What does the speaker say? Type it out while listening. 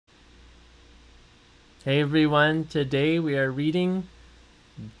Hey everyone, today we are reading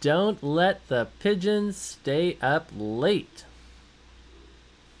Don't Let the Pigeons Stay Up Late.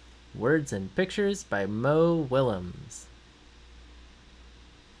 Words and Pictures by Mo Willems.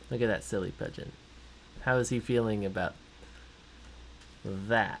 Look at that silly pigeon. How is he feeling about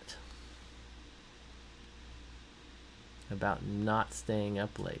that? About not staying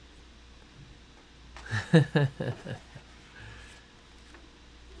up late.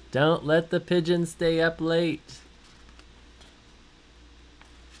 Don't let the pigeon stay up late.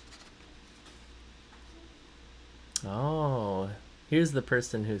 Oh, here's the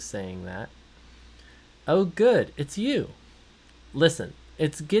person who's saying that. Oh, good, it's you. Listen,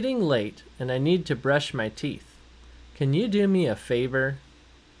 it's getting late and I need to brush my teeth. Can you do me a favor?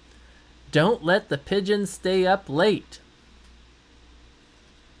 Don't let the pigeon stay up late.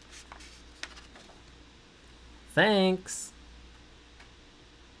 Thanks.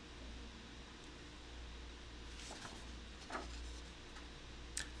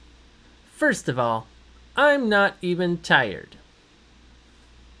 First of all, I'm not even tired.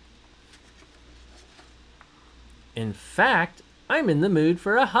 In fact, I'm in the mood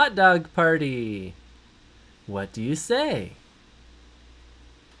for a hot dog party. What do you say?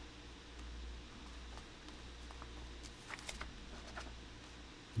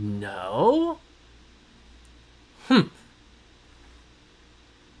 No?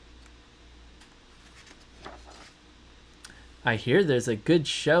 I hear there's a good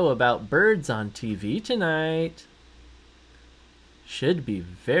show about birds on TV tonight. Should be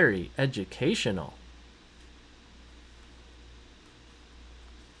very educational.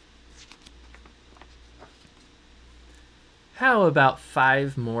 How about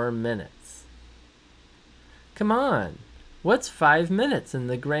 5 more minutes? Come on, what's 5 minutes in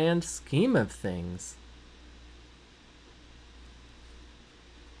the grand scheme of things?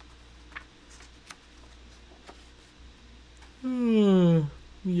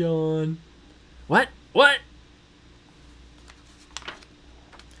 Yawn. What?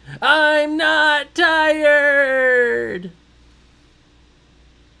 I'm not tired!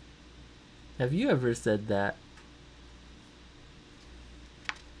 Have you ever said that?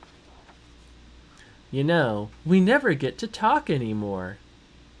 You know, we never get to talk anymore.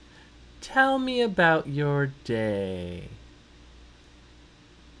 Tell me about your day.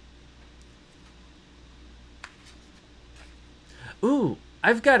 Ooh,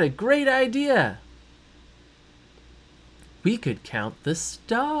 I've got a great idea. We could count the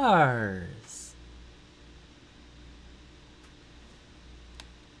stars.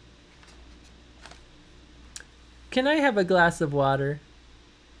 Can I have a glass of water?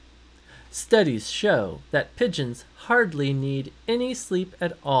 Studies show that pigeons hardly need any sleep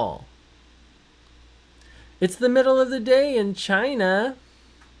at all. It's the middle of the day in China.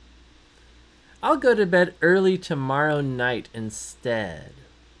 I'll go to bed early tomorrow night instead.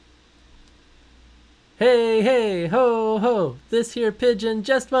 Hey, hey, ho, ho, this here pigeon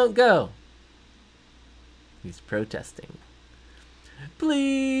just won't go. He's protesting. Please.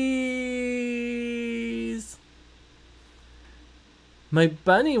 My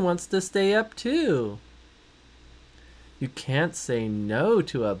bunny wants to stay up too. You can't say no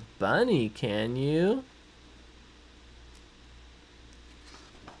to a bunny, can you?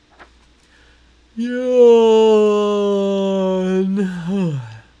 Yawn.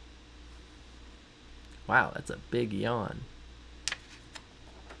 Wow, that's a big yawn.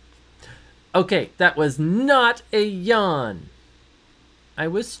 Okay, that was not a yawn. I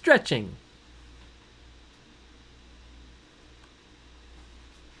was stretching.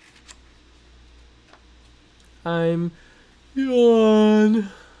 I'm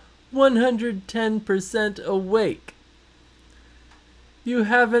 110% awake. You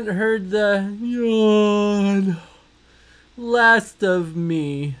haven't heard the yawn last of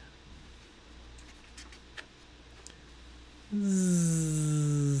me.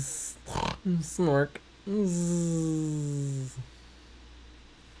 Zzz. Snork. Zzz.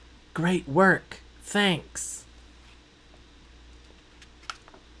 Great work. Thanks.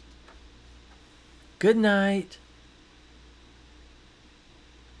 Good night.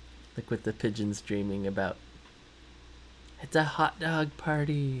 Look what the pigeon's dreaming about. It's a hot dog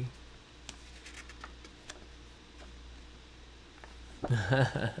party.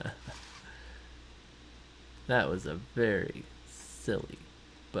 That was a very silly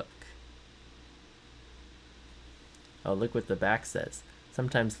book. Oh, look what the back says.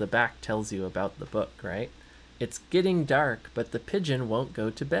 Sometimes the back tells you about the book, right? It's getting dark, but the pigeon won't go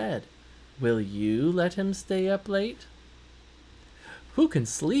to bed. Will you let him stay up late? Who can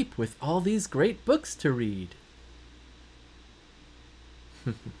sleep with all these great books to read?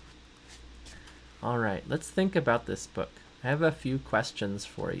 All right, let's think about this book. I have a few questions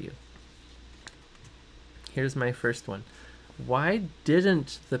for you. Here's my first one. Why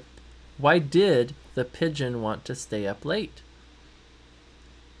did the pigeon want to stay up late?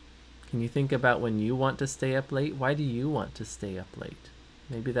 Can you think about when you want to stay up late? Why do you want to stay up late?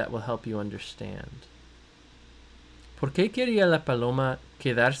 Maybe that will help you understand. ¿Por qué quería la paloma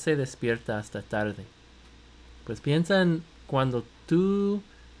quedarse despierta hasta tarde? Pues piensa en cuando tú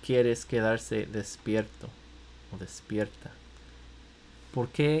quieres quedarse despierto o despierta. ¿Por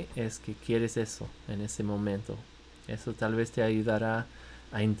qué es que quieres eso en ese momento? Eso tal vez te ayudará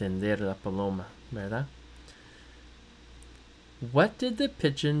a entender la paloma, ¿verdad? What did the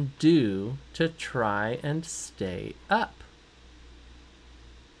pigeon do to try and stay up?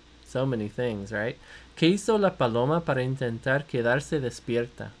 So many things, right? ¿Qué hizo la paloma para intentar quedarse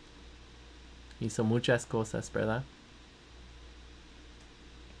despierta? Hizo muchas cosas, ¿verdad?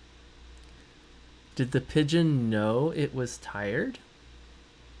 Did the pigeon know it was tired?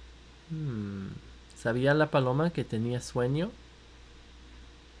 ¿Sabía la paloma que tenía sueño?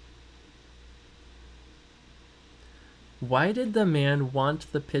 Why did the man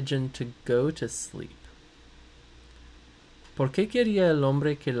want the pigeon to go to sleep? ¿Por qué quería el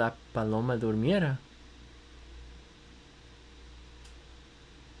hombre que la paloma durmiera?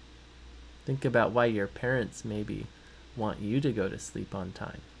 Think about why your parents maybe want you to go to sleep on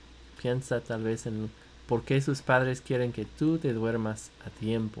time. Piensa tal vez en por qué sus padres quieren que tú te duermas a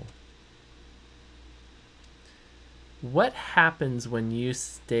tiempo. What happens when you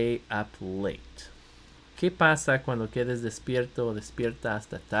stay up late? ¿Qué pasa cuando quedes despierto o despierta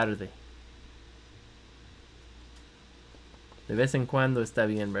hasta tarde? De vez en cuando está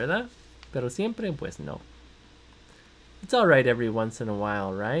bien, ¿verdad? Pero siempre, pues no. It's all right every once in a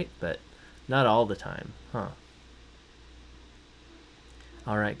while, right? But not all the time, huh?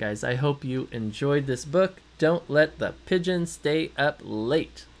 All right, guys, I hope you enjoyed this book. Don't let the pigeon stay up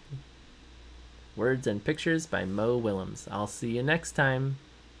late. Words and Pictures by Mo Willems. I'll see you next time.